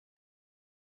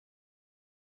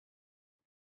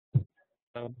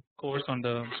course on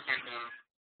the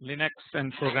Linux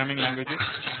and programming languages.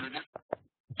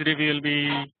 Today we will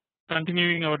be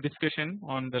continuing our discussion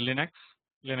on the Linux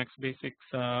basics.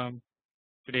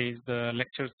 Today is the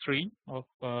lecture 3 of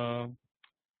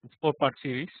this 4-part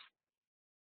series.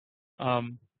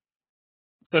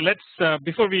 So let's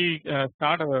before we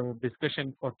start our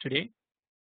discussion for today,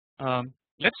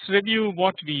 let's review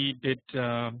what we did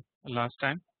last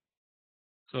time.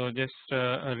 So just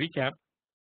a recap.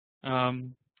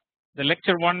 The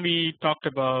lecture 1 we talked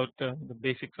about the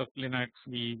basics of Linux.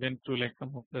 We went through like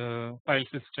some of the file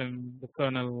system, the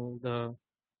kernel, the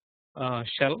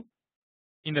shell.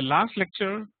 In the last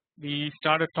lecture we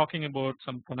started talking about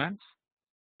some commands.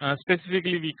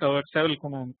 Specifically we covered several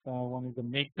commands. One is the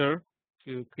makedir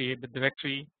to create the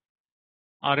directory,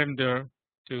 rmdir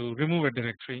to remove a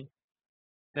directory,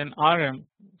 then rm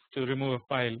to remove a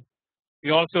file. We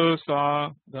also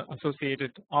saw the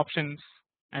associated options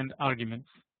and arguments.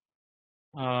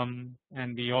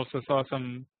 And we also saw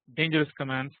some dangerous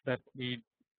commands that we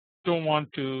don't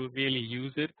want to really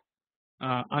use it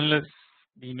unless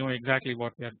we know exactly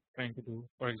what we are trying to do.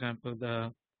 For example,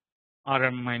 the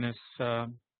rm minus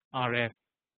rf,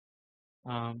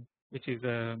 which is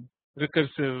a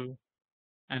recursive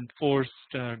and forced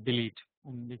delete.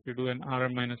 And if you do an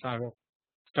rm minus rf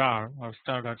star or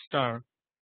star dot star,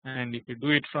 and if you do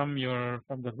it from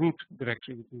the root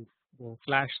directory, which is the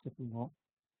flash that you know,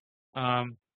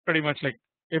 pretty much like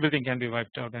everything can be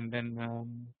wiped out. And then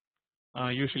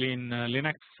usually in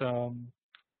Linux,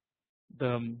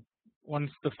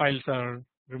 once the files are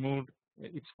removed,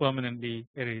 it's permanently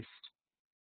erased,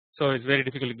 so it's very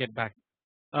difficult to get back.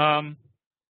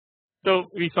 So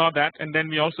we saw that, and then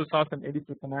we also saw some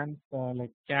editor commands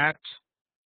like cat.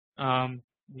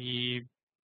 We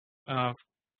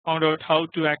found out how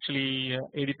to actually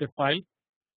edit a file,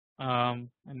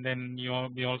 and then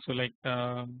we also like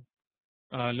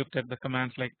looked at the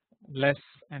commands like less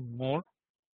and more.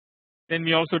 Then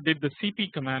we also did the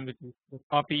cp command, which is the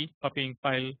copying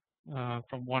file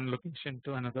from one location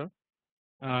to another.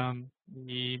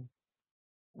 We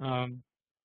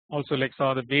also like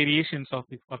saw the variations of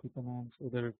these copy commands,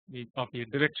 whether we copy a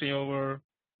directory over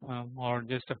or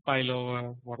just a file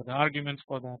over, what are the arguments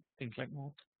for that, things like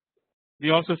that. We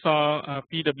also saw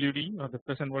pwd, or the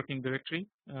present working directory,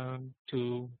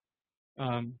 to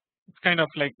it's kind of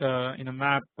like in a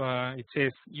map it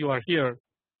says you are here.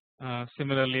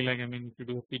 Similarly, like if you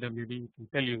do a pwd, it will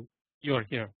tell you are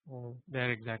here, or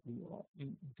there exactly you are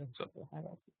in terms of the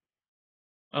hierarchy.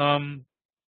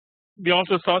 We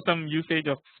also saw some usage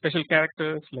of special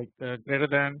characters like the greater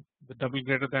than, the double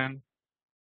greater than,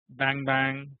 bang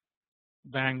bang,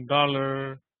 bang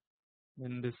dollar.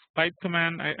 Then this pipe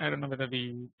command, I don't know whether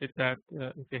we did that.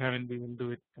 If we haven't, we will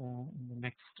do it in the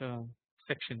next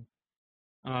section.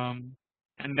 And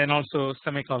then also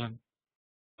semicolon.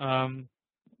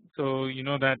 So you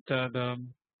know that the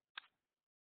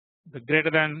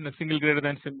greater than, the single greater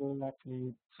than symbol, actually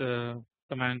it's a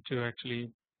command to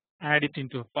actually add it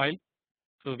into a file.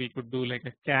 So we could do like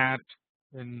a cat,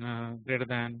 then greater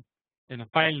than, then a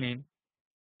file name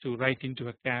to write into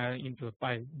a file,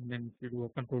 and then if you do a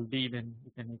control D, then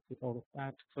you can exit out of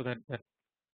that, so that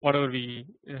whatever we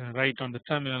write on the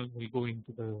terminal will go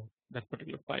into that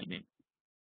particular file name.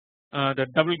 The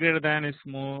double greater than is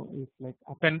like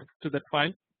append to that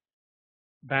file.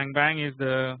 Bang bang is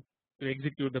to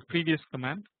execute the previous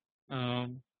command.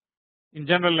 In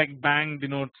general, like bang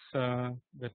denotes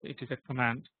that it is a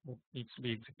command that needs to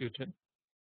be executed.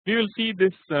 We will see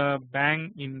this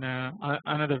bang in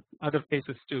other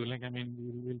cases too. Like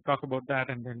we'll talk about that,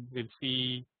 and then we'll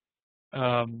see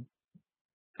how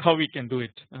we can do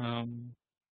it. And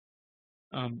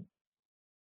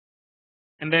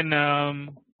then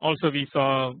also we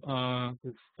saw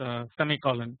this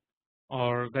semicolon,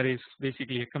 or that is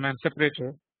basically a command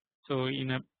separator. So in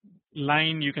a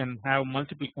line you can have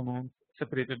multiple commands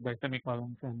separated by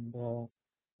semicolons, and the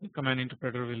command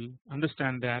interpreter will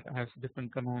understand that as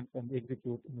different commands and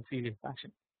execute in a serial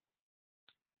fashion.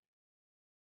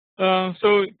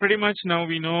 So pretty much now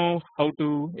we know how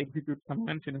to execute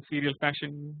commands in a serial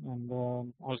fashion, and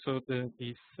also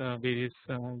these various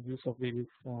use of various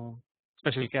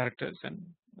special characters and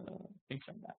things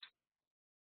like that.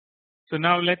 So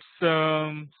now let's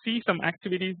see some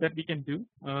activities that we can do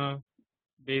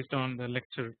based on the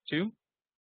lecture 2.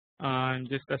 I'm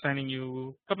just assigning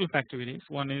you a couple of activities.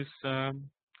 One is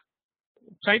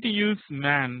try to use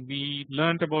man. We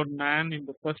learned about man in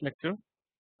the first lecture.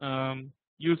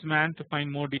 Use man to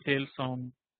find more details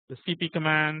on the cp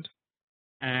command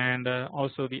and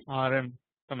also the rm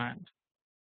command.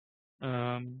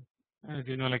 As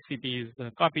you know, like CP is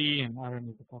the copy and RN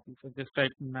is the copy. So just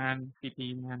type man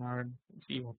CP man RN,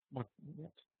 see what you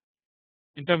get.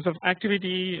 In terms of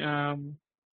activity,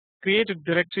 create a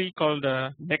directory called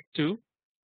Lec-02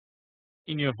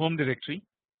 in your home directory,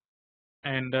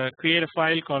 and create a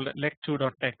file called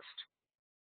lec2.txt,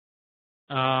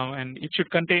 and it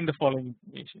should contain the following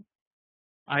information.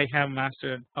 I have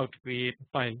mastered how to create a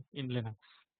file in Linux.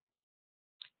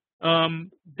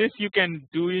 This you can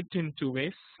do it in two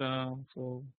ways,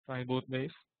 so try both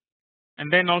ways,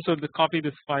 and then also copy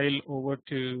this file over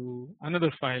to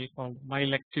another file called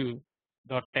mylec2.txt.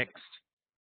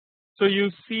 So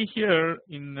you see here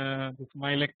in this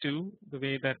mylec2, the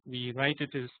way that we write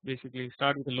it is basically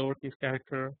start with a lowercase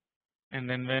character, and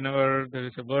then whenever there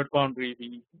is a word boundary,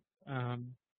 we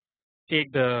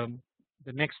take the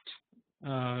next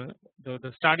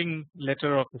the starting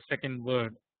letter of the second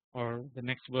word or the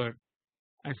next word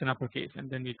as an uppercase, and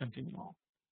then we continue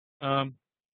on.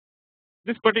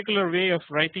 This particular way of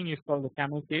writing is called the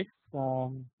camel case.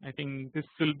 I think this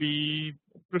will be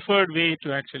preferred way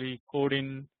to actually code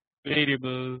in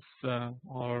variables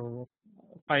or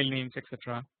file names,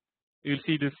 etc. You will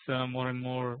see this more and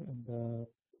more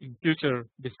in future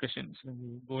discussions when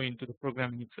we go into the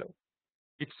programming itself.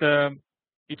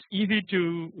 It's easy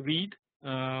to read.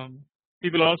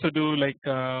 People also do like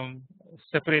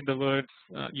separate the words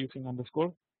using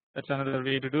underscore. That's another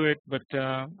way to do it, but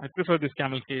I prefer this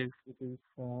camel case, which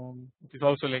is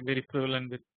also like very prevalent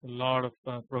with a lot of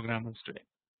programmers today.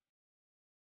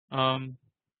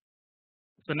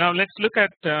 So now let's look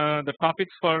at the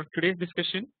topics for today's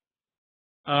discussion.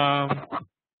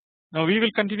 Now we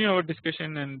will continue our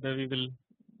discussion, and we will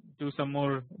do some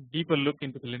more deeper look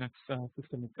into the Linux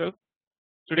system itself.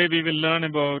 Today we will learn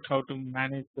about how to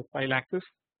manage the file access,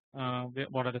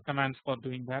 what are the commands for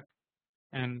doing that,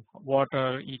 and what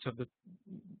do each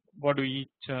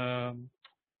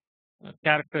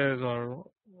characters or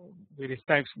various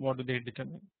types, what do they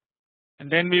determine. And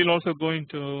then we will also go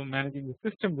into managing the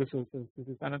system resources. This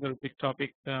is another big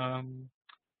topic as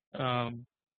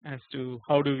to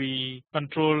how do we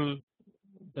control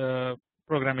the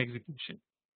program execution.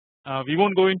 We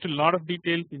won't go into a lot of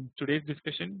details in today's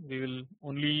discussion. We will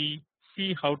only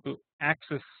see how to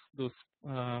access those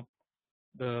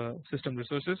the system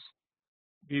resources.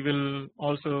 We will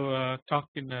also talk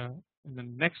in the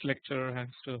next lecture as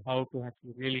to how to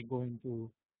actually really go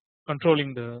into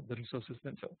controlling the resources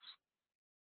themselves.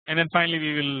 And then finally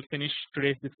we will finish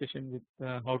today's discussion with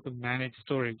how to manage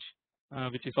storage,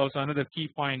 which is also another key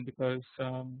point, because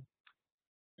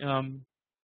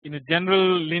in a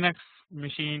general Linux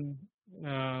machine,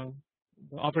 the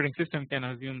operating system can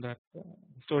assume that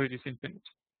storage is infinite.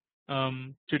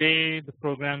 Today the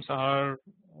programs are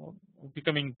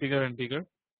becoming bigger and bigger,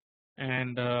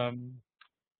 and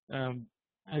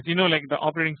as you know, like the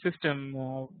operating system,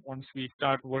 once we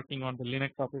start working on the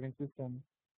Linux operating system,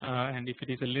 and if it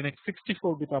is a Linux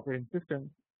 64-bit operating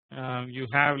system, you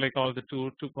have like all the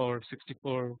 2 to power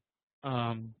 64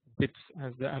 bits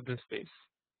as the address space,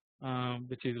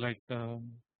 which is like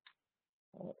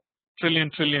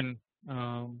trillion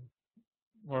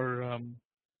or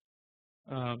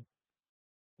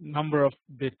number of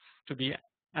bits to be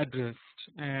addressed,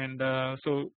 and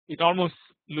so it almost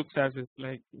looks as if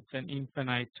like it's an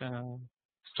infinite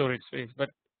storage space,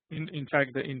 but in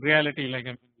fact in reality, like I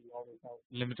mean, we always have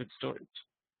limited storage.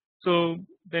 So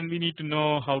then we need to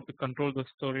know how to control the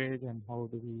storage, and how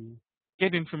do we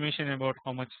get information about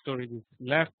how much storage is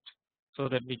left, so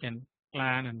that we can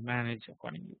plan and manage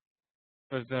accordingly.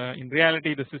 Because in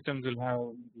reality the systems will have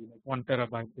maybe like 1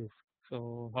 terabyte disk.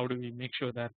 So how do we make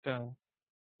sure that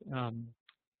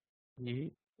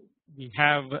we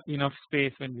have enough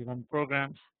space when we run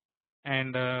programs?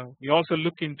 And we also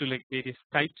look into like various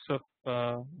types of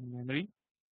memory,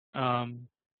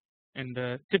 and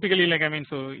typically, like I mean,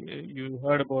 so you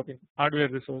heard about it, hardware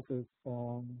resources,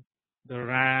 the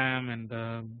RAM and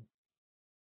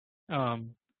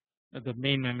the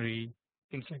main memory,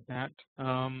 things like that.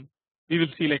 We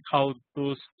will see like how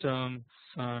those terms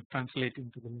translate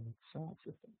into the Linux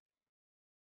system.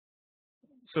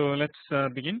 So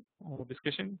let's begin our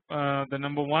discussion. The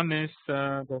number one is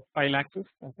the file access,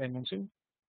 as I mentioned.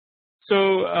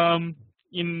 So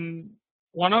in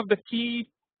one of the key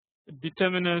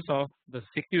determiners of the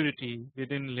security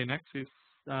within Linux is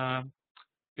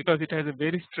because it has a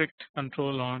very strict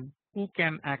control on who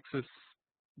can access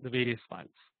the various files.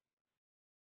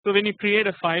 So when you create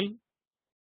a file,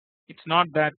 it's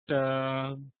not that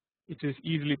it is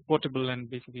easily portable and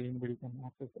basically anybody can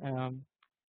access.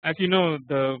 As you know,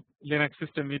 the Linux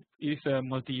system is a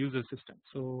multi-user system,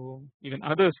 so even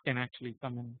others can actually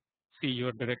come and see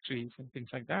your directories and things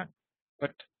like that.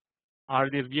 but are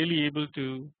they really able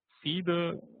to see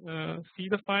the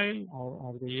file, or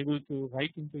are they able to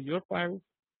write into your file,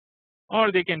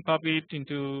 or they can copy it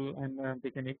into and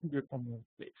they can execute from your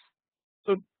place.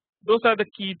 So those are the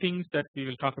key things that we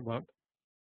will talk about.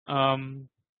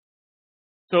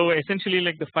 So essentially,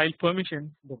 like the file permissions,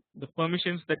 the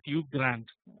permissions that you grant.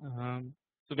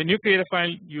 So when you create a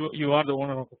file, you are the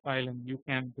owner of the file, and you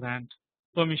can grant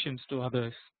permissions to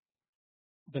others,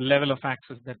 the level of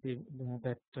access that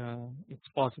it's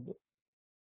possible.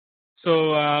 So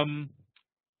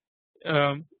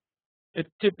a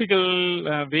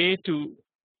typical way to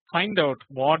find out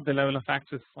what the level of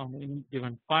access on any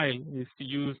given file is to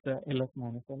use the ls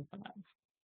 -l command.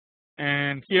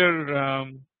 And here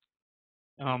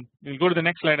we'll go to the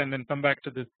next slide and then come back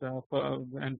to this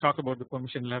and talk about the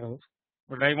permission levels.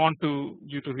 But I want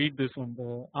you to read this one.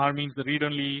 The R means the read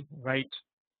only, write,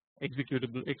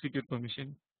 executable, execute permission,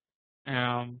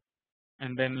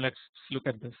 and then let's look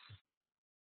at this.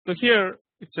 So here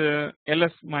it's a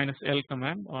ls -l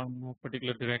command on a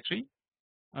particular directory,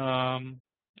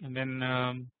 and then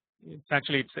it's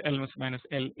ls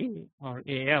 -la or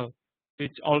al,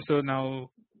 which also now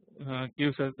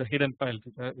gives us the hidden files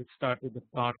which start with the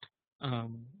dot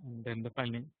and then the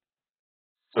file name.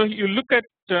 So you look at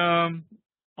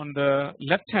on the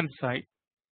left hand side,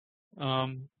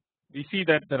 we see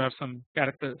that there are some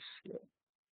characters here.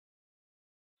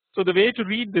 So the way to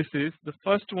read this is the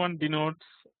first one denotes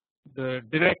the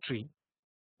directory.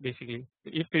 Basically,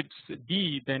 if it's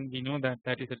D, then we know that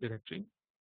that is a directory,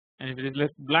 and if it is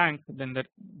left blank, then that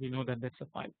we know that that's a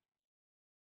file.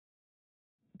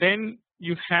 Then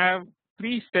you have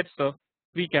 3 sets of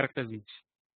 3 characters each,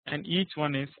 and each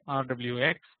one is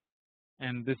RWX,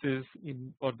 and this is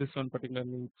for this one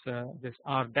particularly it's this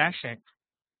R-X,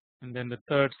 and then the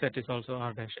third set is also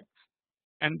R-X,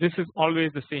 and this is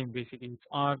always the same. Basically, it's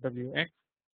RWX,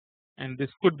 and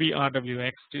this could be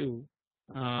RWX too,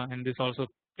 and this also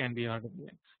can be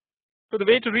RWX. So the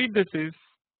way to read this is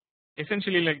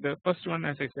essentially like the first one,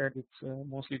 as I said, it's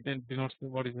mostly then denotes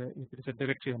what is if it is a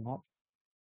directory or not.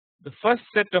 The first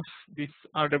set of these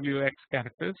RWX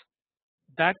characters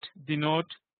that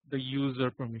denote the user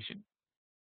permission,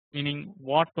 meaning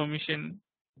what permission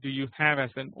do you have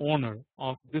as an owner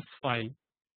of this file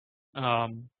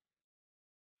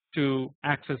to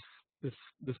access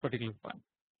this particular file.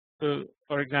 So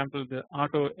for example, the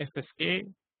auto FSK,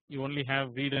 you only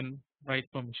have read and write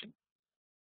permission.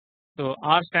 So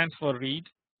R stands for read,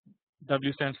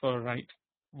 W stands for write,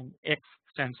 and X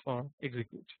stands for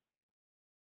execute.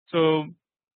 So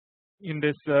in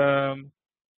this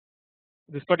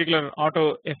particular auto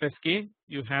FSK,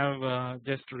 you have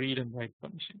just read and write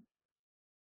permission.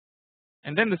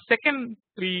 And then the second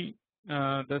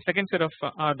set of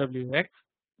RWX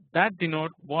that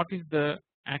denote what is the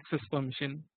access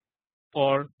permission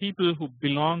for people who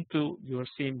belong to your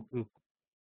same group.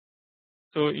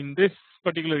 So in this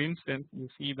particular instance, you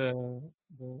see the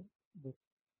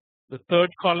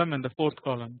third column and the fourth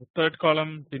column. The third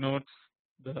column denotes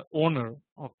the owner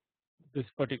of this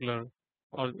particular,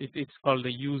 or it's called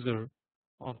the user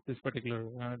of this particular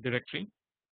directory,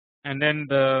 and then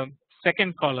the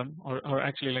second column, or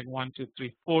actually like 1, 2,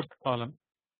 3, fourth column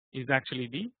is actually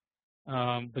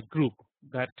the group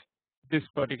that this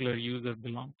particular user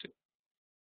belongs to.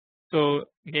 So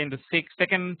again, the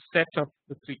second set of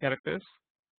the 3 characters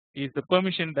is the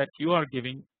permission that you are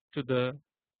giving to the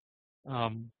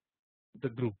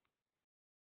group.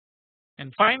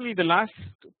 And finally, the last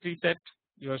 3 set,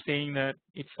 you are saying that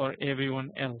it's for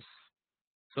everyone else.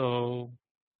 So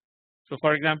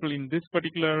for example, in this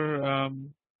particular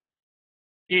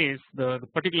case, the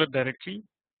particular directory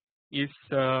is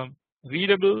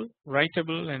readable,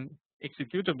 writable, and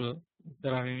executable, if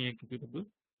there are any executable,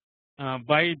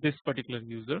 by this particular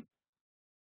user.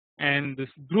 And this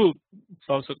group, it's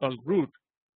also called root.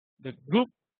 The group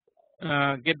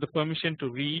get the permission to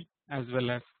read as well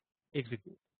as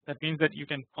execute. That means that you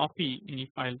can copy any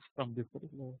files from this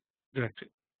particular directory,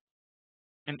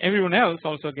 and everyone else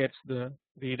also gets the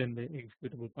read and the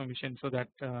executable permission, so that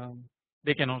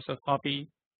they can also copy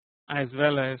as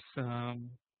well as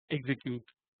execute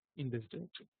in this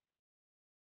directory.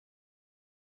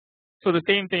 So the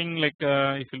same thing, like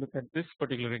if you look at this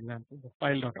particular example, the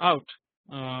file.out,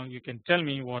 you can tell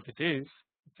me what it is.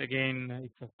 It's again,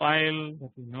 it's a file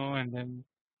that we know, and then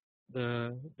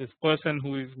this person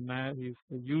who is the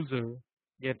user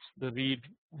gets the read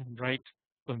and write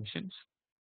permissions,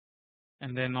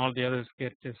 and then all the others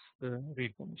get just the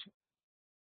read permission.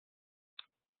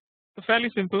 So fairly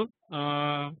simple.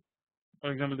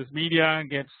 For example, this media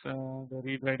gets the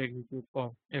read, write, execute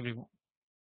for everyone.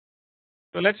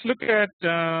 So let's look at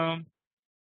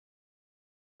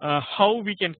how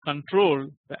we can control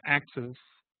the access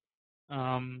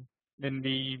um, when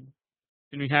we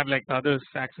have like others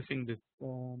accessing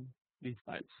these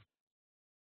files.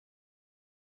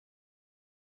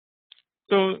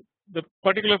 So the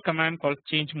particular command called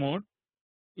change mode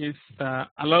is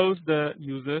allows the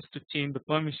users to change the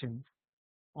permissions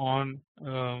on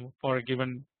for a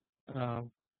given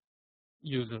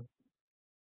user.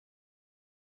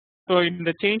 So in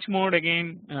the change mode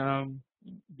again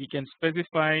we can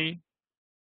specify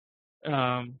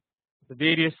the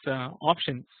various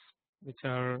options which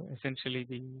are essentially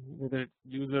the whether it's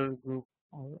user group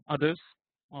or others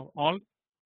or all,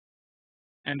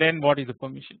 and then what is the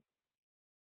permission,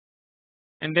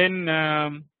 and then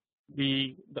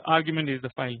the argument is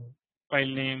the file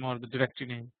name or the directory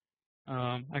name.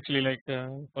 Actually like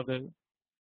for the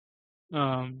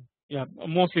yeah,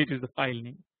 mostly it is the file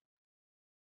name,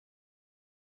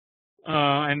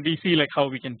 and we see like how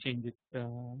we can change it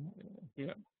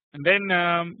here. And then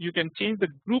you can change the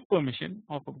group permission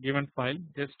of a given file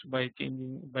just by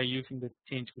using the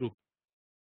change group.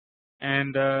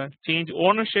 And change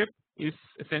ownership is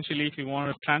essentially if you want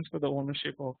to transfer the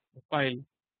ownership of the file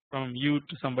from you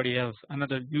to somebody else,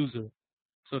 another user.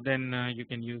 So then you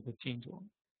can use the change on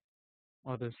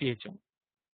or the chon.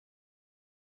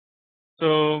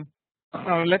 So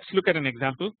let's look at an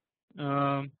example.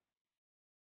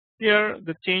 Here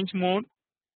the change mode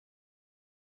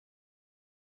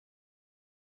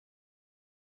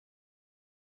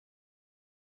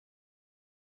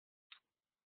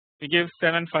we give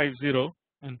 750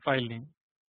 and file name.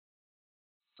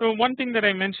 So one thing that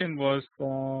I mentioned was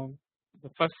the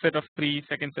first set of 3,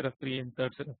 second set of 3, and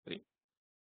third set of 3.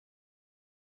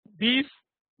 These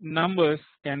numbers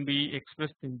can be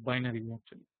expressed in binary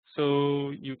actually.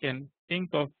 So you can think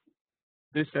of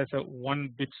this as a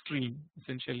 1-bit stream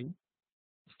essentially,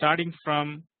 starting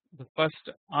from the first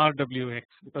RWX,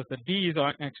 because the D is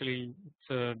actually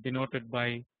it's denoted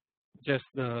by just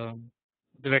the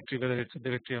directory, whether it's a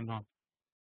directory or not.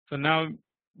 So now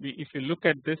if you look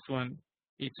at this one,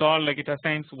 it's all like it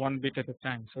assigns 1 bit at a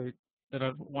time. So there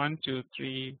are 1, 2,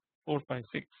 3, 4, 5,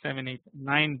 6, 7, 8,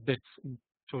 9 bits in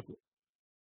total,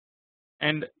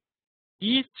 and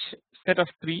each set of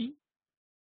 3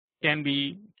 can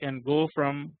go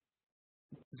from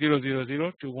 000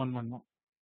 to 111.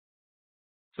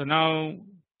 So now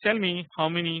tell me how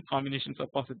many combinations are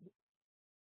possible.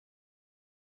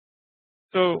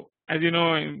 So as you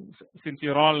know, since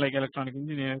you're all like electronic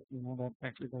engineers, you know that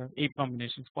actually there are 8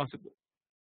 combinations possible.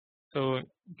 So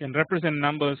you can represent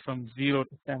numbers from 0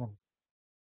 to 7.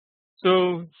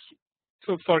 So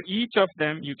for each of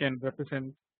them you can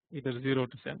represent either 0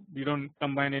 to 7. We don't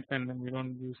combine it and then we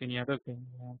don't use any other thing.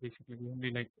 Basically we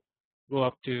only like go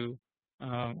up to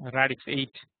a radix 8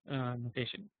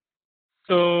 notation.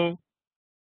 So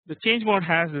the change mode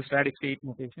has this radix 8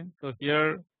 notation. So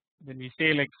here when we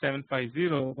say like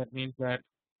 750, that means that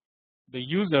the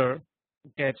user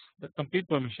gets the complete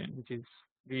permission, which is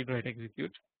read, write,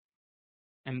 execute,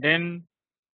 and then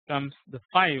comes the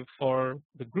 5 for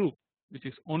the group, which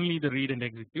is only the read and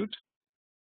execute.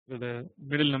 So the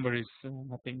middle number is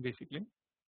nothing basically,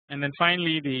 and then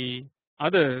finally the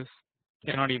others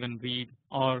cannot even read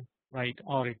or write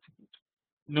or execute,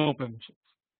 no permissions.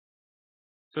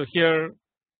 So here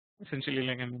essentially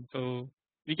like so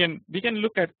we can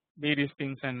look at various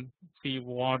things and see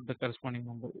what the corresponding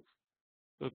number is.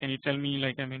 So can you tell me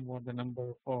like what the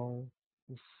number for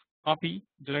this copy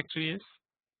directory is?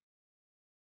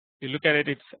 If you look at it,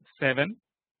 it's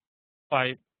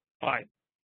 755.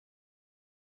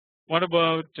 What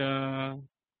about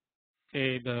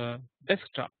say the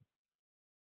desktop?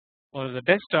 Or the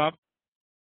desktop,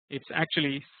 it's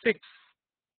actually 6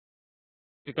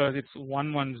 because it's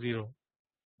 110,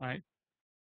 right?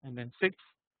 And then 6,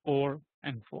 4,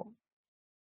 and 4.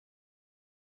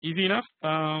 Easy enough.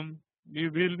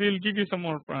 We'll give you some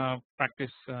more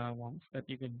practice ones that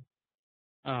you can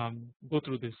go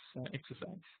through this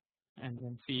exercise and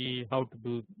then see how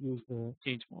to use the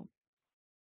change mode.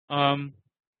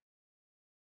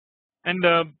 And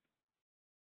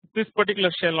this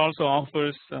particular shell also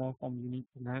offers some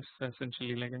uniqueness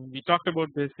essentially. Like we talked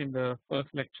about this in the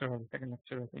first lecture or the second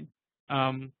lecture, I think,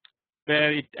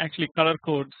 where it actually color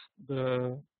codes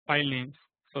the file names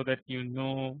so that you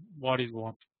know what is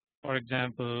what. For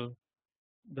example,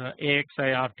 the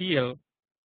AXIRTL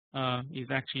is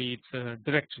actually it's a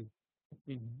directory,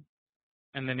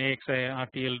 and then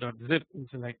AXIRTL.zip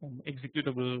is like an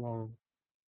executable or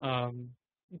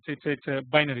it's a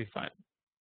binary file.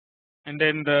 And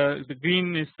then the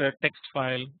green is the text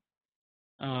file,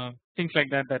 things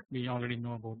like that we already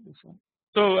know about this one.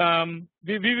 So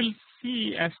we will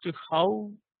see as to how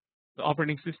the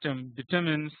operating system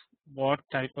determines what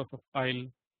type of a file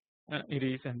it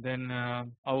is, and then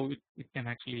how it can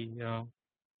actually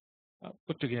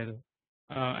put together.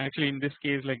 Actually, in this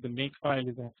case, like the make file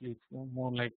is actually it's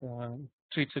more like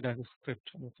treats it as a script.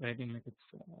 It's writing like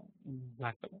it's in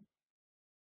black color.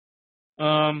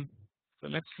 So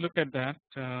let's look at that,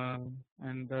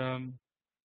 and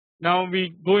now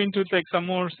we go into like some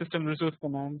more system resource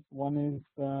commands. One is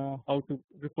how to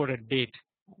report a date.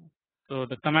 So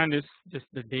the command is just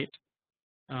the date.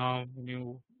 When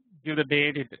you give the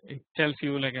date, it tells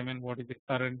you like what is the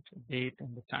current date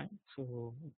and the time.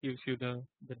 So it gives you the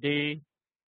day,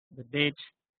 the date,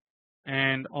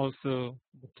 and also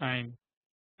the time,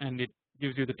 and it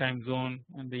gives you the time zone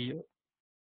and the year.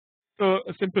 So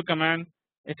a simple command.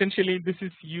 Essentially, this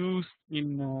is used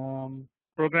in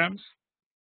programs.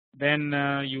 Then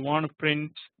you want to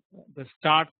print the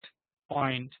start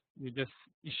point, you just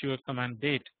issue a command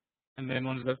date, and then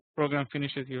once the program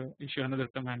finishes, you issue another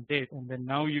command date, and then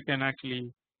now you can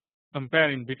actually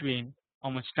compare in between how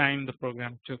much time the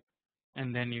program took,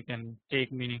 and then you can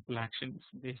take meaningful actions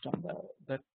based on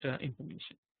that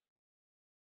information.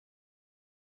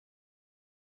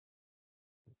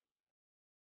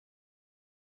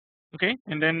 Okay,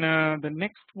 and then the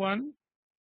next one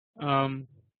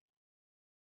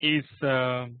is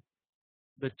the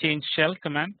change shell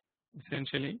command.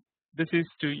 Essentially, this is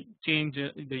to change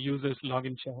the user's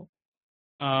login shell.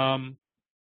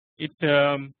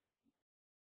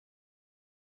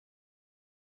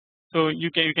 So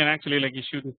you can actually like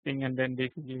issue this thing, and then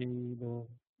basically the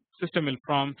system will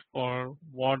prompt for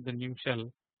what the new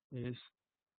shell is.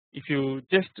 If you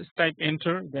just type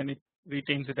enter, then it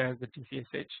retains it as the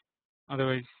TCSH.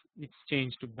 Otherwise, it's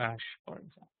changed to bash, for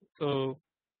example. So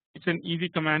it's an easy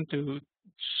command to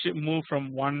move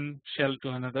from one shell to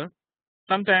another.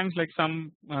 Sometimes, like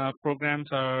some programs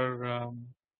are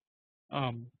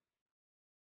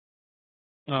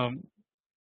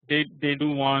they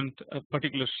do want a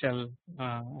particular shell,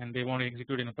 and they want to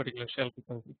execute in a particular shell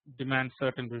because it demands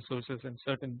certain resources and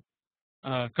certain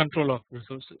control of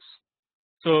resources.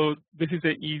 So this is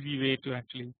an easy way to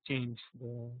actually change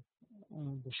the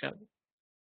shell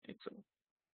itself.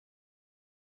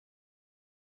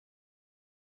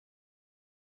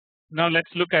 Now let's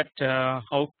look at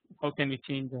how can we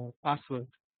change our password.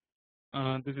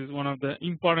 This is one of the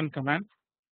important commands.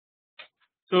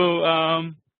 So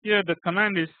here the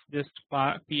command is just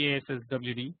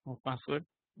passwd or password.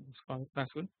 It's called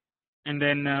password, and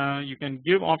then you can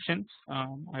give options.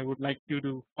 I would like you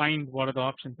to find what are the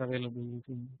options available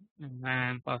using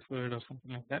man password or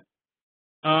something like that.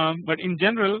 But in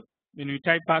general, when you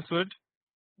type password,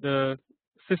 the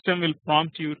system will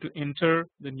prompt you to enter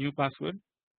the new password,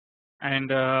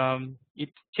 and it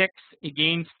checks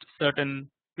against certain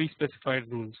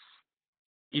pre-specified rules.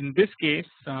 In this case,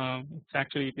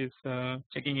 it is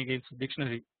checking against a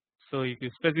dictionary. So if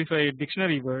you specify a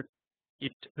dictionary word,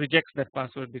 it rejects that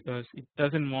password because it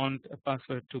doesn't want a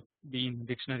password to be in the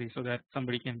dictionary so that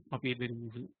somebody can copy it very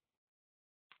easily.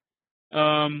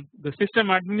 The system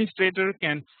administrator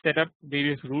can set up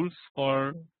various rules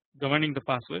for governing the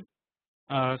password.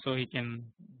 So he can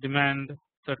demand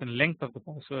certain length of the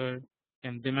password,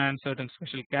 can demand certain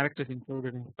special characters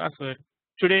included in the password.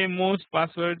 Today, most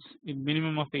passwords in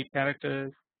minimum of 8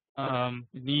 characters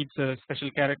needs a special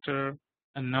character,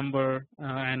 a number,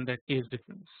 and a case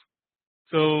difference.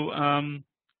 So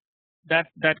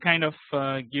that kind of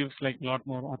gives like a lot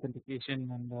more authentication,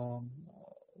 and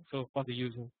so for the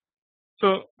user.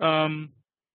 So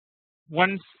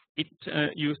once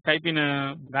you type in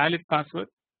a valid password,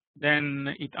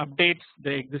 then it updates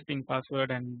the existing password,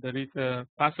 and there is a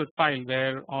password file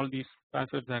where all these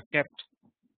passwords are kept.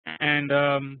 And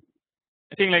I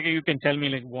think like you can tell me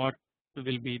like what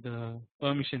will be the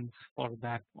permissions for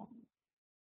that one.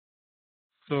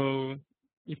 So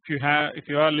if you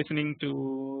are listening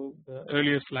to the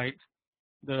earlier slides,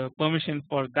 the permission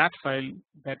for that file,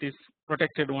 that is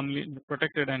protected,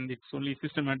 and it's only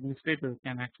system administrator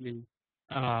can actually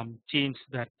change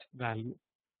that value.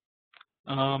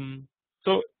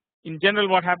 So in general,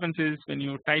 what happens is when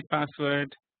you type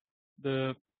password,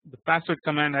 the password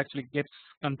command actually gets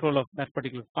control of that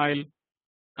particular file,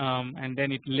 and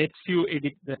then it lets you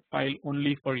edit that file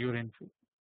only for your entry.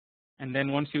 And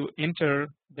then once you enter,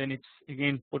 then it's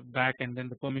again put back, and then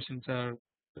the permissions are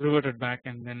reverted back,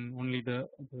 and then only the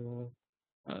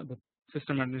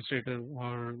system administrator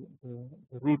or the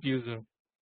root user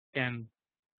can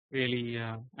really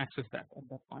access that at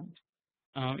that point.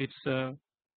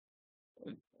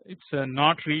 It's a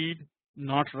not read,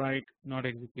 not write, not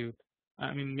execute.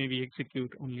 I mean maybe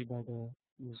execute only by the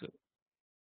user.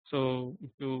 So if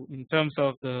you, in terms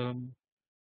of the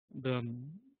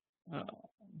uh,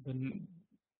 the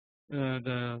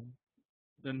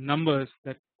the numbers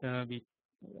that we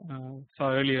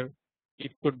saw earlier,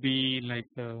 it could be like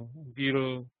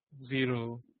 0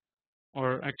 0,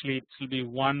 or actually it will be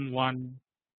 1 1.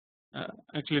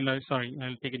 Actually, no, sorry,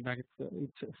 I'll take it back.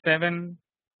 It's 7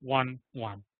 1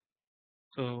 1.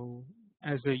 So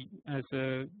as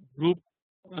a group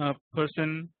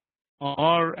person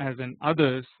or as an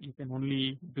others, you can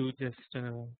only do just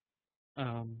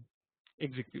um,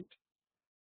 execute,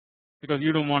 because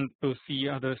you don't want to see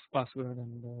others password,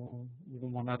 and you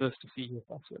don't want others to see your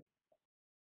password.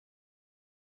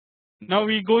 Now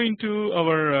we go into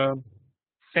our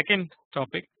second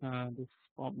topic. This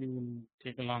probably will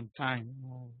take a long time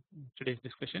in today's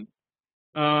discussion.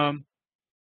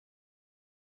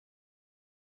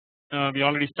 We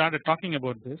already started talking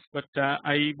about this, but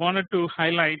I wanted to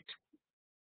highlight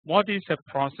what is a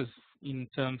process in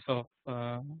terms of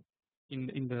in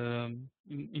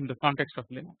the context of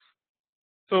Linux.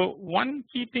 So one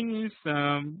key thing is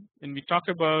when we talk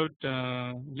about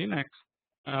Linux,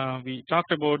 we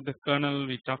talked about the kernel,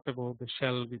 we talked about the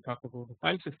shell, we talked about the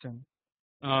file system.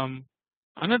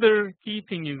 Another key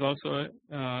thing is also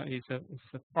is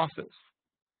a process.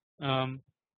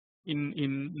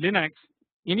 In Linux,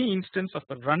 any instance of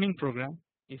a running program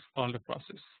is called a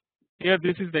process. Here,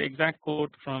 this is the exact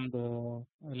quote from the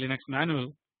Linux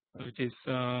manual, which is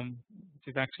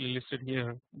actually listed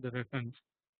here. The reference.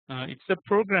 It's a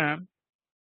program,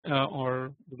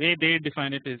 or the way they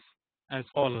define it is as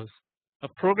follows: a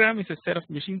program is a set of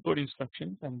machine code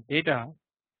instructions and data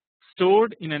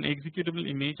stored in an executable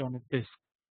image on a disk,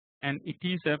 and it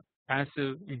is a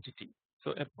passive entity.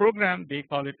 So a program, they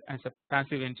call it as a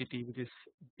passive entity, which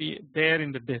is there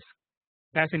in the disk,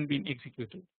 hasn't been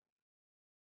executed.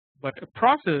 But a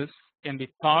process can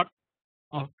be thought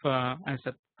of as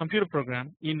a computer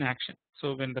program in action.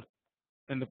 So when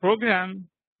the program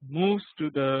moves to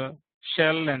the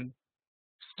shell and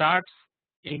starts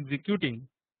executing,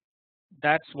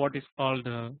 that's what is called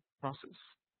a process.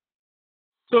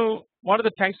 So what are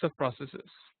the types of processes?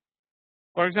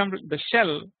 For example, the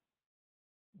shell,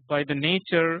 by the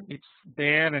nature it's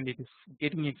there and it is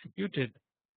getting executed,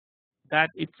 that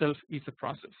itself is a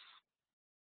process.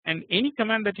 And any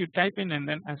command that you type in, and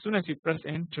then as soon as you press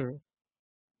enter,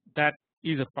 that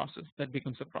is a process, that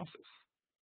becomes a process.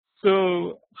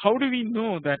 So how do we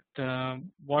know that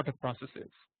what a process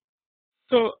is?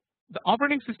 So the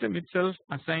operating system itself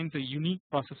assigns a unique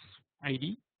process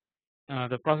ID.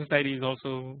 The process ID is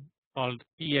also called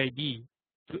PID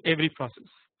to every process.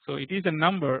 So it is a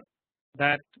number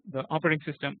that the operating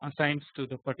system assigns to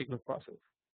the particular process.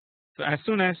 So as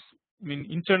soon as,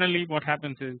 internally what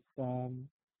happens is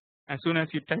as soon as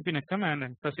you type in a command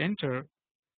and press enter,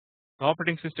 the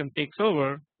operating system takes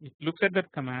over. It looks at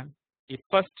that command. It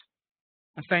first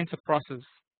assigns a process.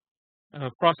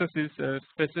 Process is a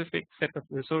specific set of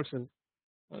resources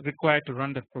required to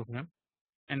run that program,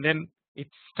 and then it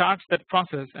starts that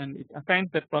process and it assigns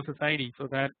that process ID so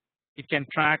that it can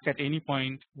track at any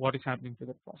point what is happening to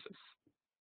that process.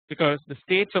 Because the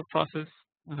states of process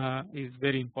is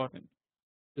very important.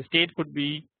 The state could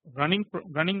be running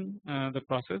the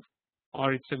process,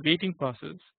 or it's a waiting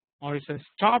process, or it's a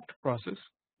stopped process,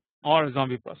 or a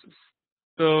zombie process.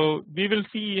 So we will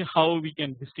see how we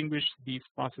can distinguish these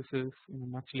processes in a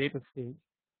much later stage.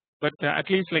 But at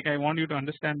least, like, I want you to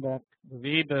understand that the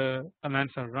way the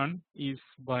commands are run is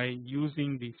by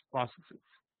using these processes.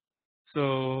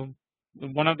 So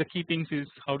one of the key things is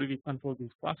how do we control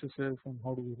these processes and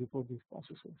how do we report these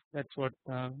processes. That's what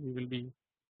we will be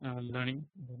learning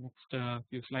in the next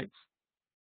few slides.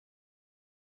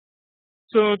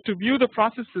 So to view the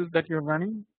processes that you're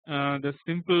running, the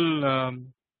simple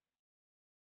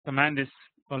command is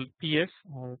called PS,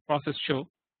 or process show.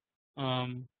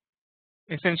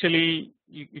 Essentially,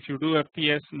 if you do a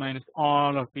PS minus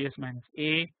all or PS minus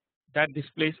A, that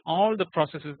displays all the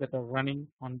processes that are running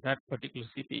on that particular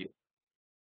CPU.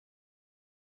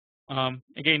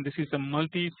 Again, this is a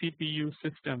multi-CPU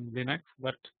system, Linux,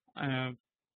 but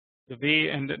the way,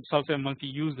 and it's also a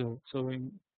multi-user, so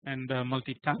and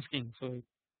multitasking. So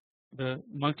the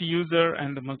multi-user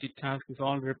and the multitask is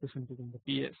all represented in the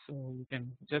PS. So you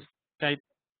can just type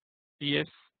PS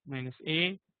minus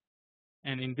A,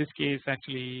 and in this case,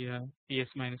 actually PS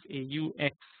minus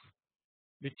AUX,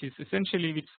 which is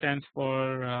essentially, which stands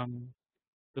for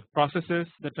the processes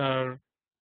that are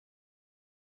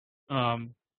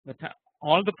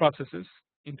all the processes,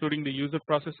 including the user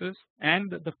processes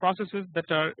and the processes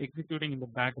that are executing in the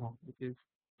background, which is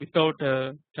without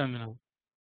a terminal,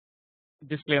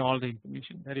 display all the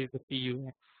information. That is the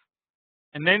PUX.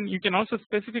 And then you can also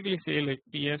specifically say like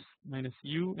ps minus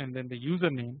u and then the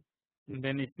username, and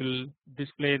then it will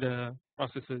display the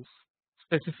processes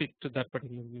specific to that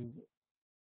particular user.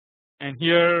 And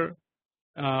here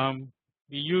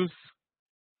we use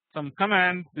some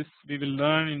command. This we will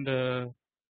learn in the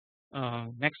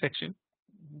next section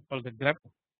called the grep.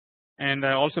 And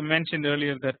I also mentioned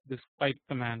earlier that this pipe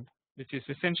command, which is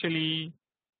essentially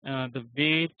the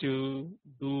way to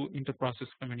do interprocess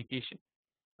communication.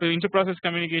 So interprocess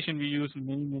communication we use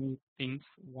many things.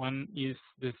 One is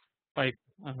this pipe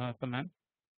command.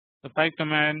 The pipe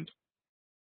command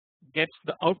gets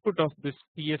the output of this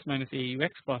ps minus aux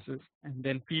process and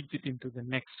then feeds it into the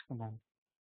next command.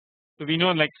 So we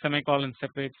know like semicolon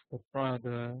separates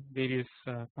the various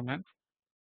commands.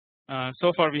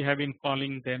 So far we have been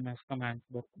calling them as commands,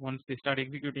 but once they start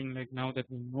executing, like now that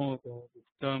we know this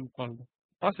term called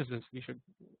processes, we should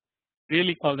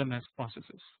really call them as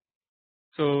processes.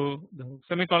 So the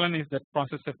semicolon is that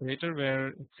process separator where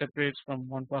it separates from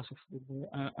one process to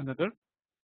another,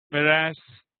 whereas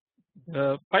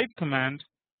the pipe command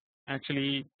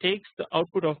actually takes the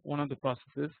output of one of the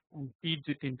processes and feeds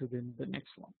it into the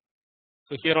next one.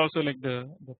 So here also like the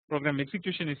program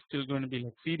execution is still going to be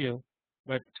like serial,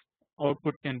 but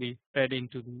output can be fed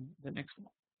into the next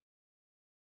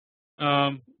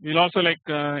one. We'll also like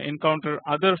encounter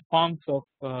other forms of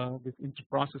this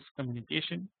interprocess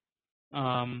communication.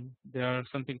 There are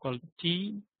something called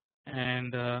T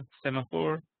and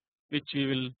semaphore, which we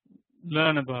will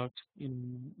learn about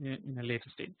in a later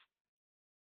stage.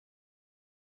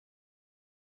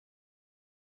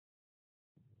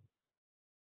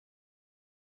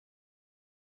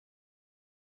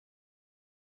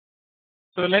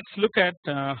 So let's look at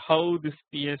how this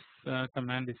ps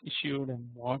command is issued and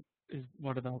what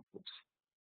are the outputs.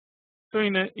 So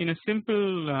in a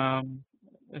simple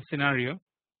scenario,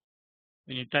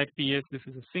 when you type ps, this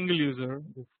is a single user.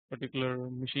 This particular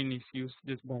machine is used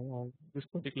just by, or this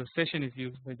particular session is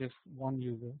used by just one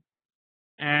user,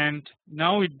 and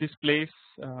now it displays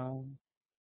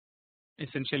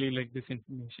essentially like this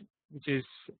information, which is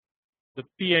the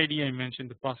PID I mentioned,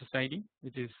 the process ID,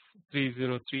 which is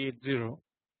 30380.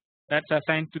 That's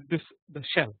assigned to the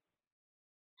shell.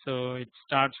 So it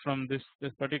starts from this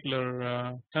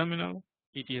particular terminal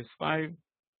ETS5,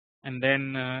 and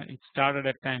then it started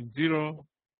at time 0,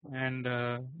 and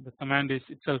the command is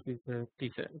itself is the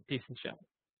TC shell.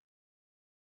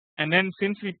 And then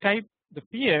since we type the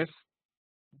PS,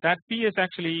 that PS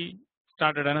actually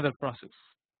started another process.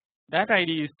 That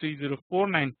ID is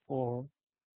 30494,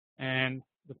 and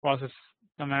the process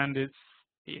command is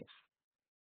PS.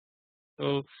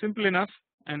 So simple enough,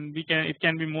 and it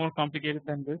can be more complicated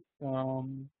than this,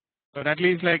 but at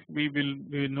least like we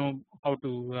will know how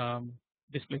to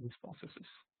display these processes.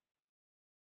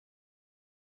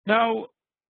 Now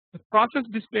the process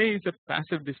display is a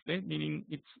passive display, meaning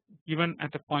it's given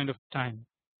at a point of time.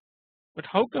 But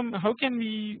how can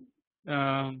we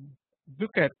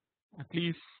look at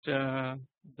least the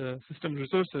system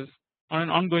resources on an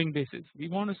ongoing basis? We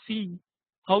want to see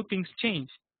how things change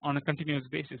on a continuous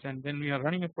basis, and when we are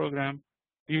running a program,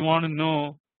 we want to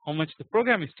know how much the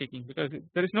program is taking, because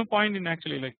there is no point in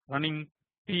actually like running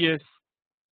PS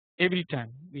every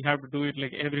time. We have to do it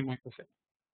like every microsecond.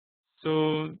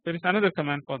 So there is another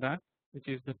command for that, which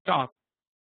is the top.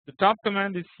 The top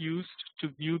command is used to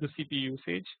view the CPU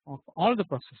usage of all the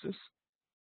processes.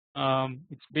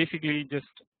 It's basically just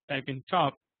type in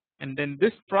top, and then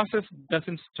this process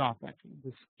doesn't stop, actually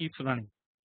this keeps running.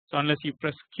 So unless you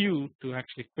press Q to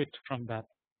actually quit from that.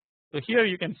 So here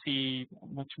you can see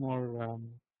much more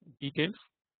details.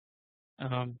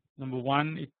 Number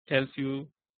one, it tells you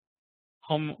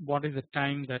what is the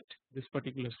time that this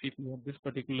particular CPU, this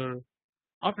particular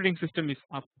operating system is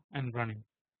up and running.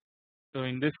 So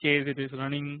in this case, it is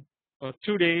running for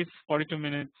 2 days, 42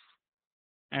 minutes,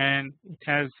 and it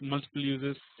has multiple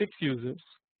users, 6 users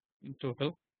in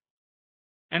total,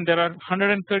 and there are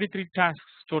 133 tasks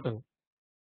total,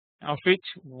 of which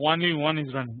only one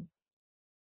is running.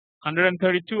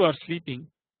 132 are sleeping,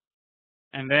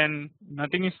 and then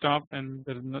nothing is stopped, and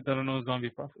there are no zombie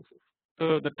processes.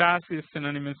 So the task is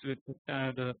synonymous with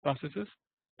the processes,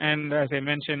 and as I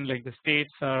mentioned, like the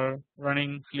states are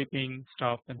running, sleeping,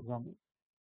 stopped, and zombie.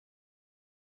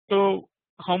 So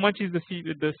how much is the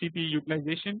CPU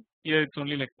utilization? Here it's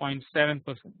only like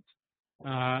 0.7%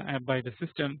 by the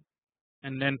system,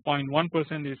 and then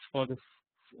 0.1% is for the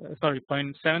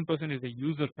 0.7% is the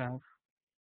user task,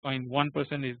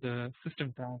 0.1% is the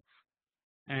system task,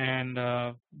 and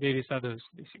various others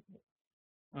basically.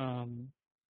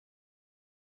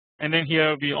 And then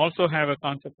here we also have a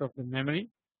concept of the memory.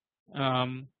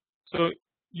 So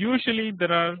usually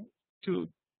there are two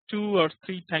or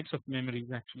three types of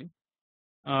memories actually.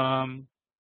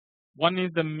 One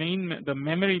is the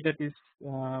memory that is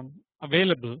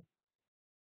available.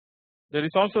 There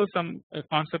is also some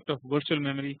concept of virtual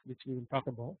memory which we will talk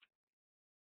about,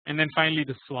 and then finally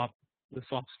the swap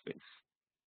space.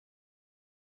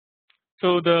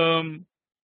 So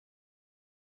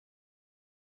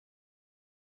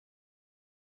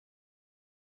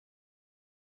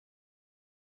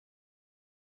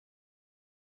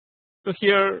so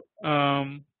here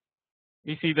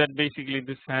we see that basically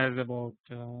this has about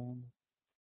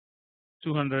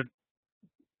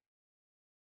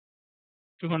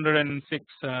 206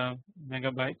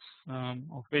 megabytes,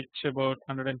 of which about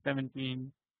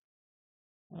 117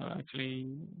 actually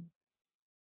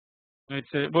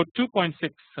it's about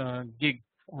 2.6 gigs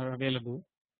are available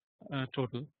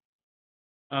total,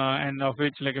 and of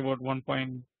which like about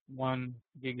 1.1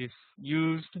 gig is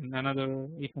used and another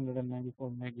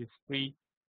 894 meg is free,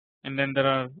 and then there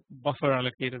are buffer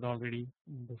allocated already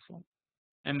in this one,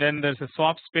 and then there's a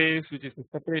swap space which is a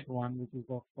separate one which is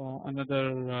of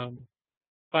another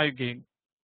 5 gig,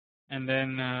 and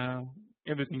then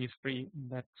everything is free in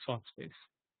that swap space.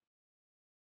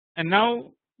 And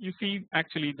now you see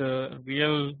actually the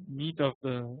real meat of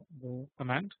the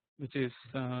command, which is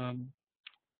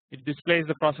it displays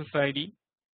the process ID,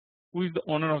 who is the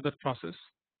owner of that process,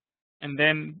 and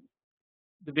then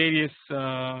the various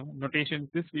notations.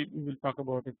 This we will talk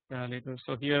about it later.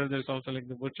 So here there's also like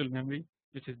the virtual memory,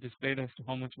 which is displayed as to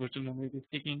how much virtual memory it is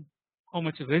taking, how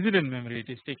much resident memory it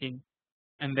is taking,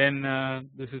 and then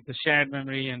this is the shared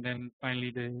memory, and then finally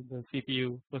the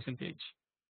CPU percentage,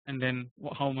 and then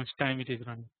how much time it is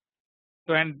running.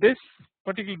 So and this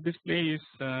particular display is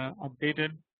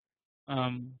updated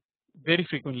very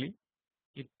frequently.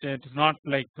 It is not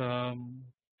like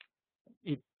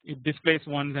it displays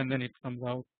once and then it comes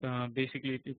out.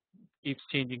 Basically, it keeps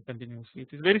changing continuously.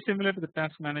 It is very similar to the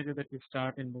task manager that you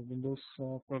start in the Windows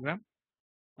program,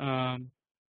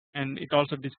 and it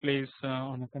also displays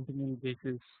on a continual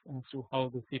basis as to how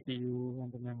the CPU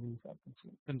and the memories are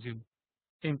consumed.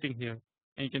 Same thing here,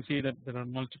 and you can see that there are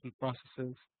multiple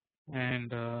processes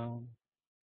and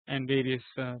various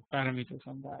parameters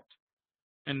on that.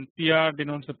 And PR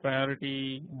denotes the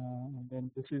priority, and then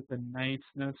this is the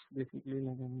niceness basically.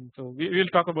 So we will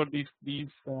talk about these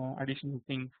additional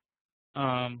things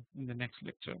in the next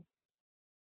lecture.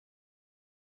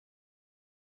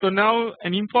 So now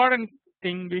an important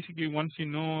thing basically, once you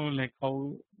know like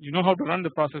how to run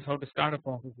the process, how to start a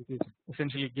process, which is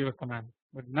essentially give a command.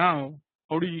 But now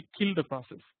how do you kill the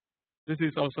process? This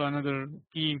is also another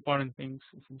key important things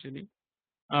essentially.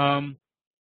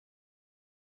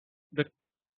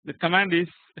 The command is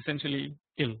essentially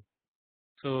kill.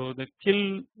 So the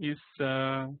kill is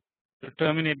to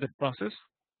terminate the process,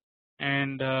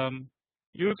 and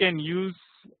you can use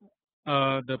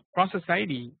the process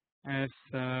ID as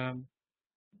a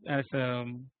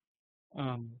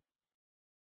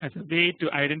way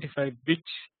to identify which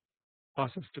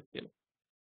process to kill.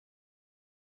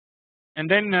 And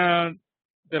then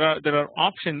there are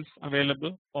options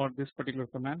available for this particular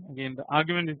command. Again, the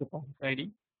argument is the process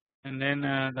ID, and then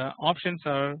the options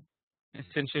are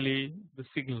essentially the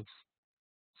signals.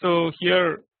 So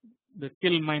here the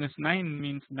kill -9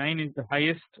 means 9 is the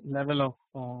highest level of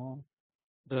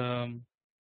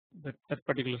that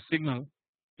particular signal,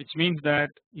 which means that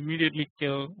immediately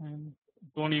kill and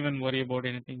don't even worry about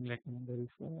anything, like there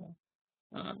is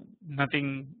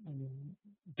nothing,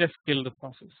 just kill the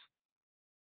process.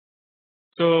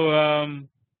 So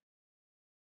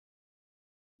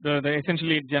the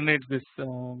essentially it generates this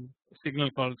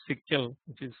signal called kill,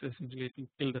 which is essentially to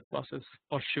kill the process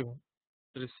for sure.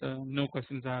 There is no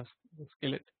questions asked, just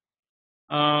kill it.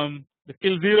 The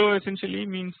kill 0 essentially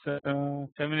means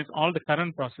terminates all the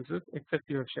current processes except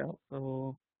your shell.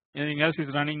 So anything else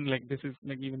is running, like this is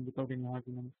like even without any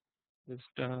arguments,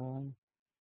 just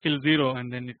kill 0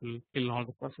 and then it will kill all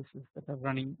the processes that are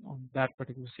running on that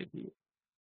particular CPU.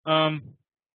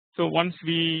 So once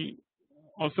we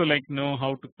also like know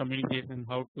how to communicate and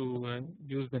how to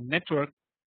use the network,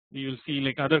 we will see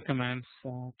like other commands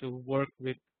to work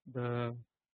with the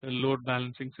load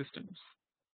balancing systems.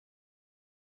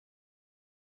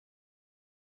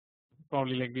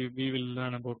 Probably like we will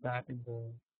learn about that in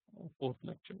the fourth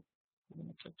lecture, the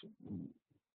next lecture.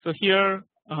 So here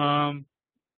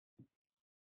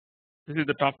this is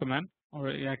the top command, or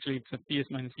actually it's a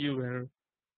ps-u, where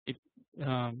it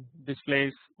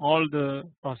displays all the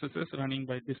processes running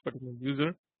by this particular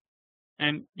user,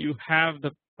 and you have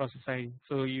the process ID.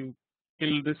 So you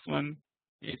kill this one,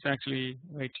 it's actually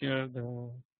right here,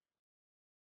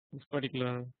 this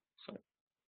particular, sorry,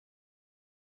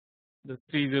 the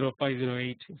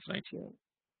 30508 is right here,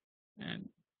 and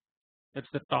that's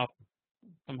the top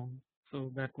command.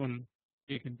 So that one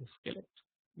you can just kill it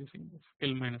using this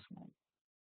kill -9.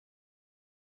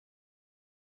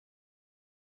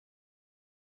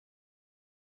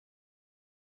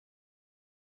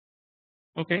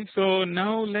 Okay, so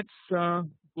now let's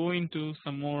go into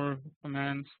some more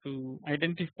commands to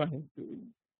identify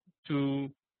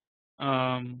to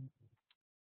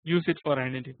use it for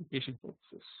identification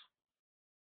purposes.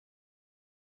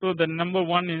 So the number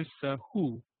one is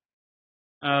who.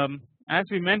 As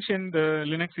we mentioned, the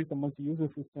Linux is a multi-user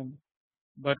system,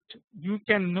 but you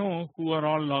can know who are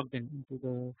all logged in into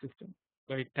the system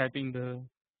by typing the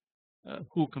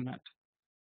who command,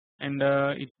 and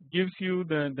it gives you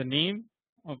the name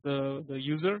of the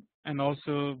user and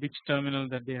also which terminal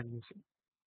that they are using.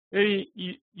 Very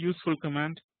useful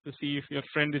command to see if your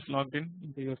friend is logged in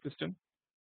into your system.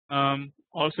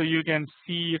 Also, you can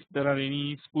see if there are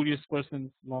any spurious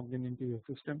persons logged in into your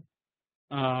system.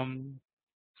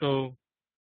 So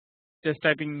just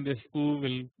typing this who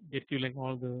will get you like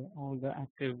all the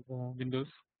active windows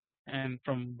and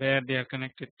from where they are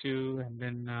connected to, and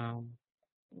then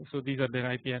so these are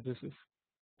their IP addresses,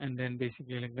 and then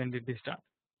basically like when did they start.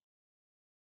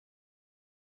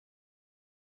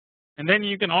 And then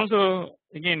you can also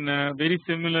again very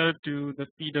similar to the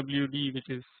PWD, which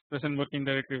is present working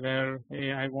directory, where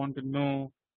hey, I want to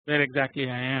know where exactly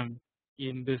I am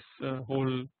in this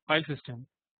whole file system.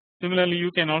 Similarly,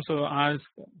 you can also ask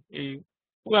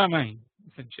who am I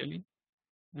essentially,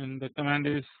 and the command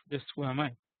is just who am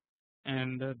I,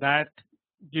 and that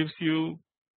gives you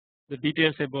the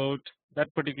details about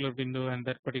that particular window and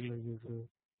that particular user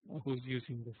who's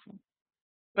using this one.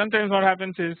 Sometimes what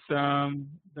happens is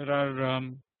there are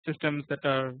systems that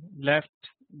are left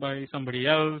by somebody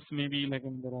else, maybe like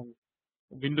there are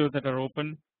windows that are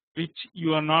open which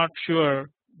you are not sure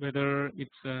whether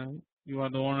it's you are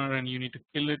the owner and you need to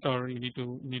kill it or you need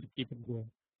to keep it going.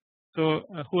 So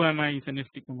who am I is a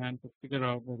nifty command to figure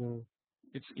out whether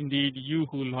it's indeed you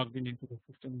who logged in into the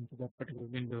system into that particular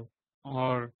window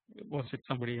or was it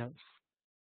somebody else.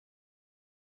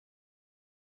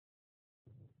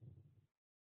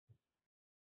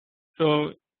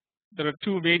 So there are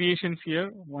two variations here.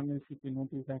 One is, if you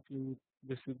notice, actually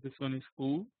this one is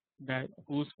who, that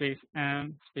who space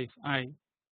am space I,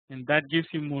 and that gives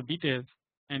you more details.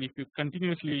 And if you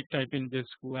continuously type in just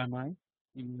who am I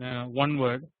in one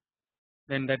word,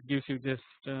 then that gives you just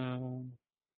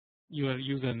your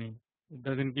username. It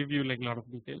doesn't give you like a lot of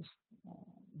details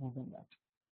more than that.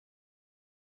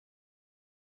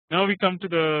 Now we come to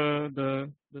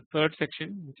the third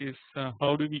section, which is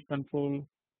how do we control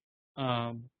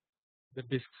the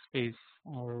disk space,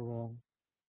 or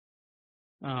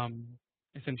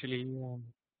essentially.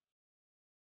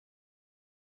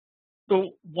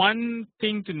 So one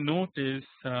thing to note is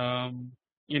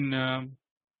in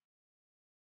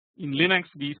Linux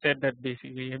we said that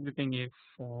basically everything is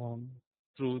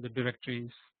through the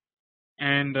directories,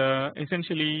 and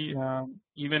essentially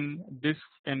even disks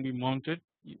can be mounted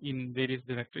in various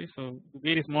directories. So the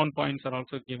various mount points are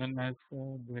also given as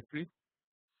directories.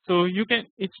 So you can,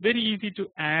 it's very easy to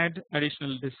add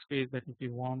additional disk space that if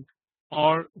you want,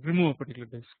 or remove a particular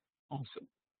disk also.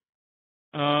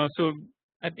 So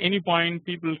at any point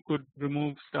people could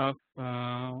remove stuff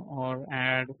or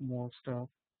add more stuff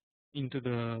into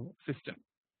the system.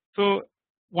 So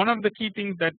one of the key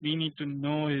things that we need to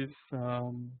know is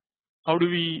how do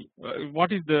we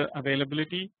what is the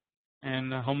availability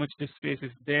and how much disk space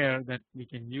is there that we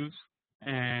can use,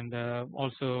 and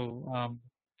also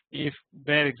if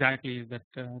where exactly is that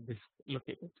disk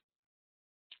located.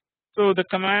 So the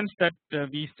commands that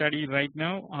we study right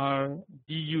now are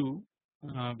du,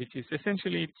 which is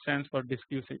essentially, it stands for disk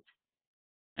usage,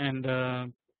 and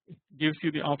it gives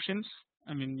you the options.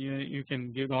 I mean, you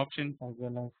can give options as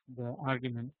well as the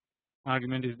argument.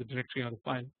 Argument is the directory or the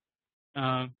file.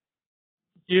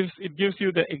 It gives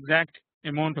you the exact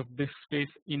amount of disk space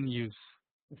in use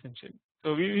essentially.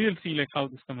 So we will see like how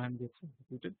this command gets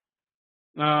executed.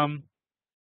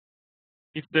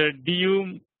 If the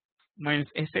du minus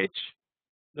sh,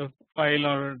 the file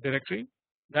or directory,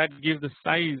 that gives the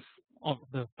size of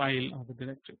the file or the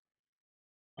directory.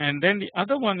 And then the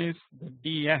other one is the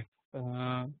df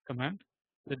command,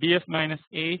 the df minus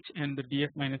h and the df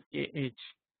minus kh.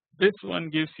 This one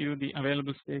gives you the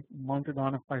available space mounted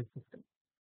on a file system.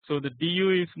 So the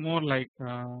du is more like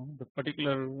the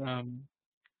particular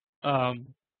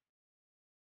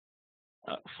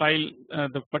file,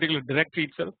 the particular directory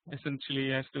itself,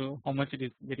 essentially as to how much it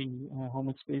is getting, how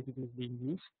much space it is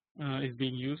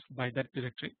being used by that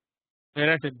directory.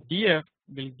 Whereas a df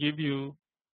will give you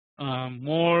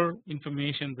more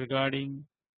information regarding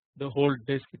the whole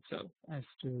disk itself as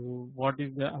to what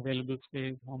is the available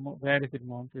space, where is it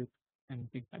mounted, and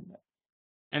things like that.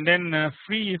 And then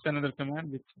free is another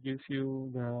command which gives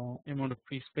you the amount of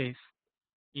free space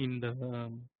in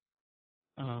the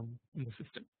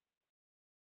system.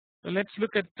 So let's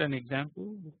look at an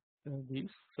example with these.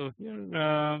 So here,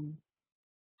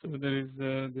 so there is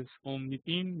this home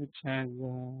methane which has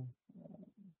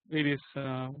various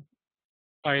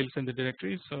files in the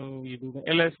directory. So you do the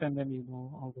ls and then you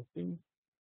know all those things.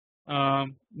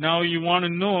 Now you want to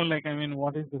know, like, I mean,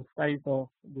 what is the size of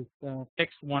this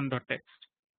text1.txt.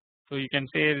 So you can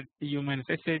say du minus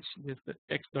sh, just the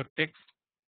text.txt,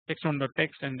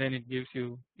 text1.txt, and then it gives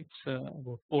you it's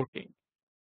about 4K.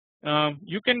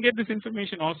 You can get this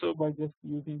information also by just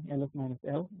using ls minus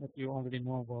l that you already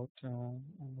know about,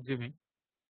 I'm assuming,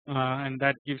 and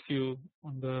that gives you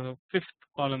on the 5th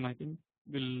column, I think,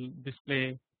 will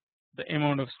display the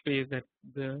amount of space that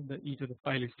the each of the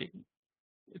file is taking.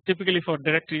 Typically for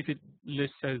directories it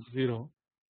lists as 0.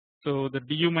 So the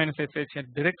du minus sh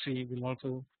at directory will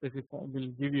also specify,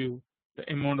 will give you the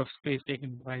amount of space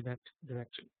taken by that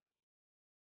directory.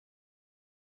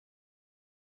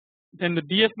 Then the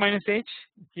df minus h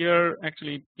here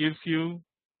actually gives you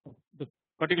the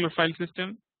particular file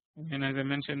system, and as I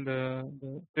mentioned, the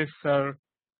disks are,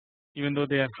 even though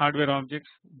they are hardware objects,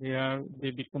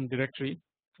 they become directory.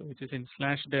 So it is in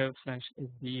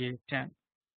 /dev/sda10.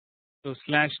 So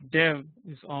 /dev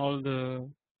is all the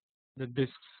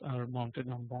disks are mounted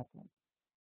on that one,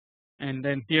 and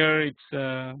then here it's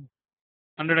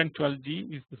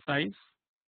 112G is the size,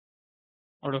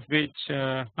 out of which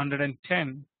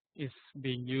 110 is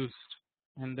being used,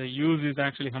 and the use is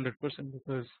actually 100%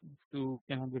 because 2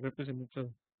 cannot be represented,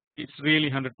 so it's really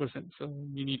 100%. So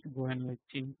you need to go and like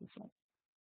change this one.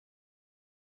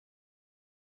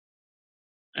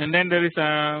 And then there is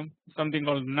something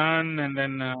called none, and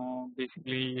then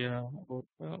basically about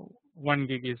 1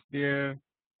 gig is there,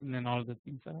 and then all the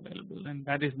things are available, and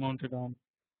that is mounted on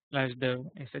 /dev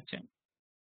shm.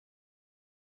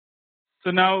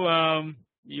 So now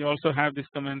you also have this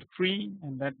command free,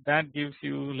 and that gives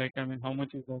you, like, I mean, how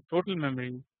much is the total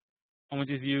memory, how much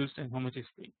is used, and how much is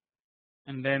free.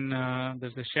 And then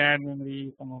there's the shared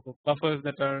memory, some of the buffers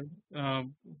that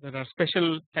are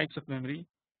special types of memory.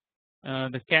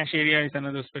 The cache area is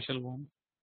another special one,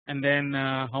 and then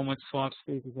how much swap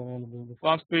space is available. The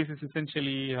swap space is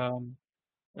essentially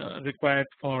required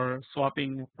for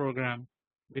swapping a program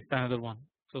with another one.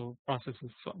 So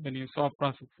processes, when you swap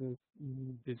processes, you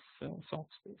need this swap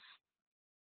space.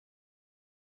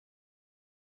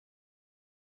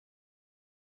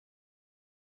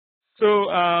 So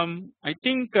I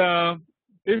think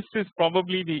this is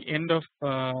probably the end of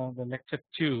the lecture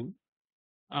 2.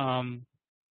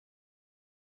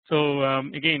 So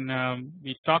again,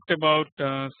 we talked about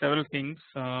several things.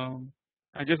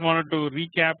 I just wanted to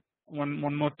recap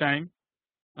one more time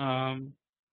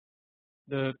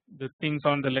the things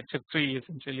on the lecture 3.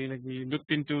 Essentially, like, we looked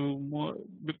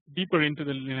deeper into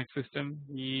the Linux system.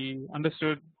 We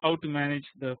understood how to manage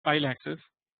the file access,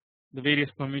 the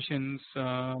various permissions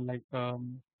like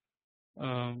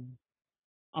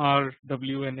R,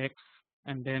 W, and X,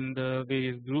 and then the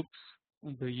various groups,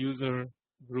 the user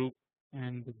group,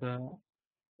 and the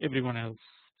everyone else.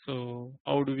 So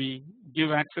how do we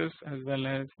give access, as well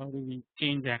as how do we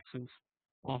change access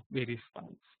of various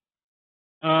files.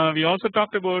 We also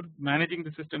talked about managing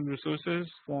the system resources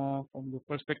from the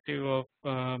perspective of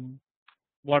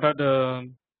what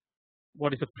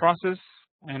is the process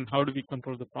and how do we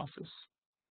control the process.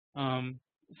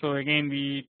 So again,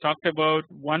 we talked about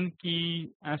one key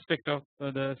aspect of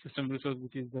the system resource,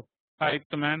 which is the pipe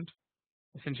command.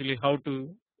 Essentially, how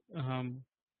to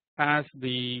pass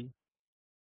the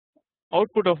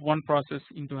output of one process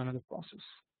into another process.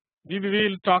 We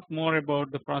will talk more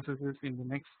about the processes in the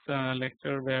next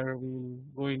lecture, where we will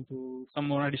go into some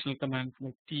more additional commands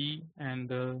like T and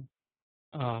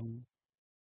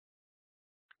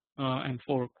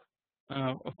fork.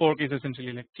 A fork is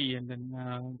essentially like T, and then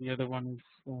the other one is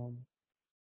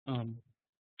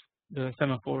the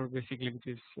semaphore, basically,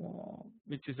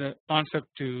 which is a concept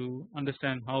to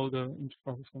understand how the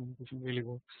inter-process communication really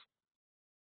works.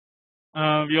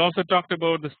 We also talked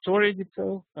about the storage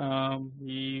itself.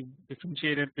 We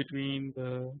differentiated between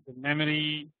the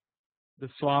memory, the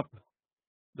swap,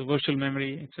 the virtual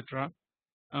memory, etc.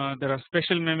 There are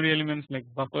special memory elements like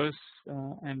buffers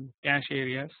and cache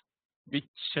areas, which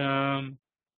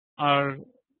are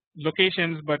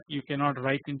locations, but you cannot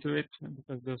write into it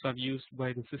because those are used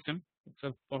by the system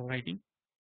itself for writing.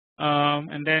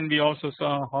 And then we also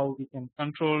saw how we can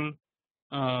control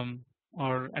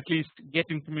or at least get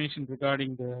information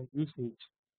regarding the usage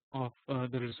of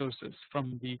the resources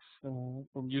from these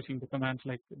from using the commands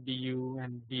like du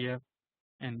and df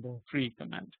and the free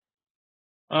command.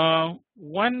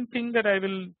 One thing that I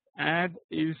will add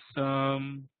is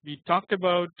we talked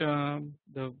about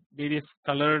the various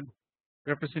colored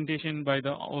representation by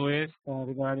the OS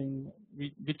regarding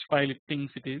which file it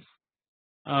thinks it is.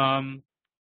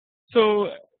 So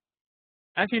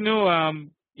as you know,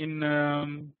 in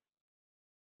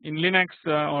Linux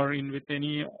or in with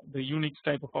any the Unix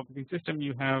type of operating system,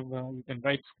 you have you can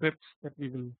write scripts that we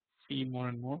will see more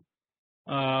and more,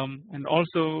 and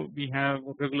also we have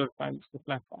regular files, the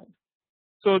flat files.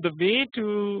 So the way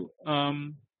to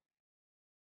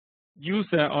use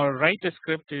or write a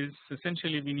script is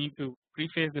essentially we need to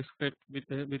preface the script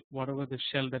with whatever the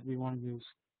shell that we want to use,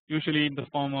 usually in the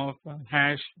form of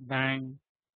hash bang.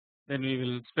 Then we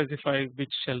will specify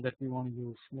which shell that we want to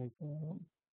use, like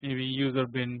maybe user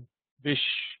bin, wish,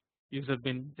 user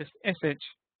bin, just sh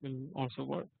will also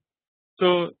work.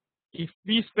 So if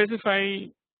we specify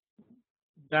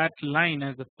that line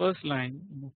as the first line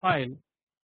in the file,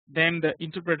 then the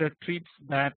interpreter treats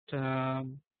that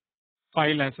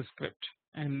file as a script,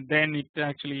 and then it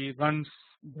actually runs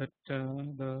that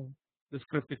the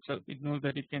script itself. It knows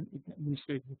that it needs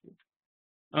to execute.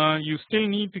 You still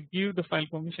need to give the file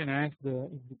permission as the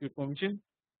execute permission,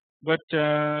 but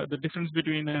the difference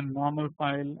between a normal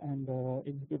file and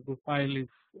executable file is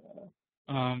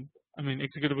I mean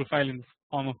executable file in the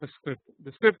form of a script.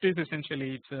 The script is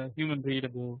essentially it's a human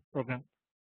readable program.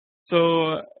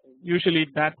 So usually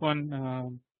that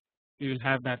one we will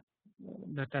have that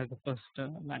as the first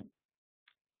line.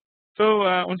 So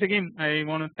once again I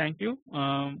want to thank you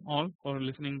all for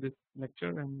listening this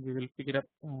lecture, and we will pick it up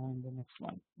in the next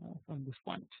one from this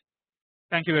point.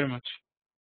 Thank you very much.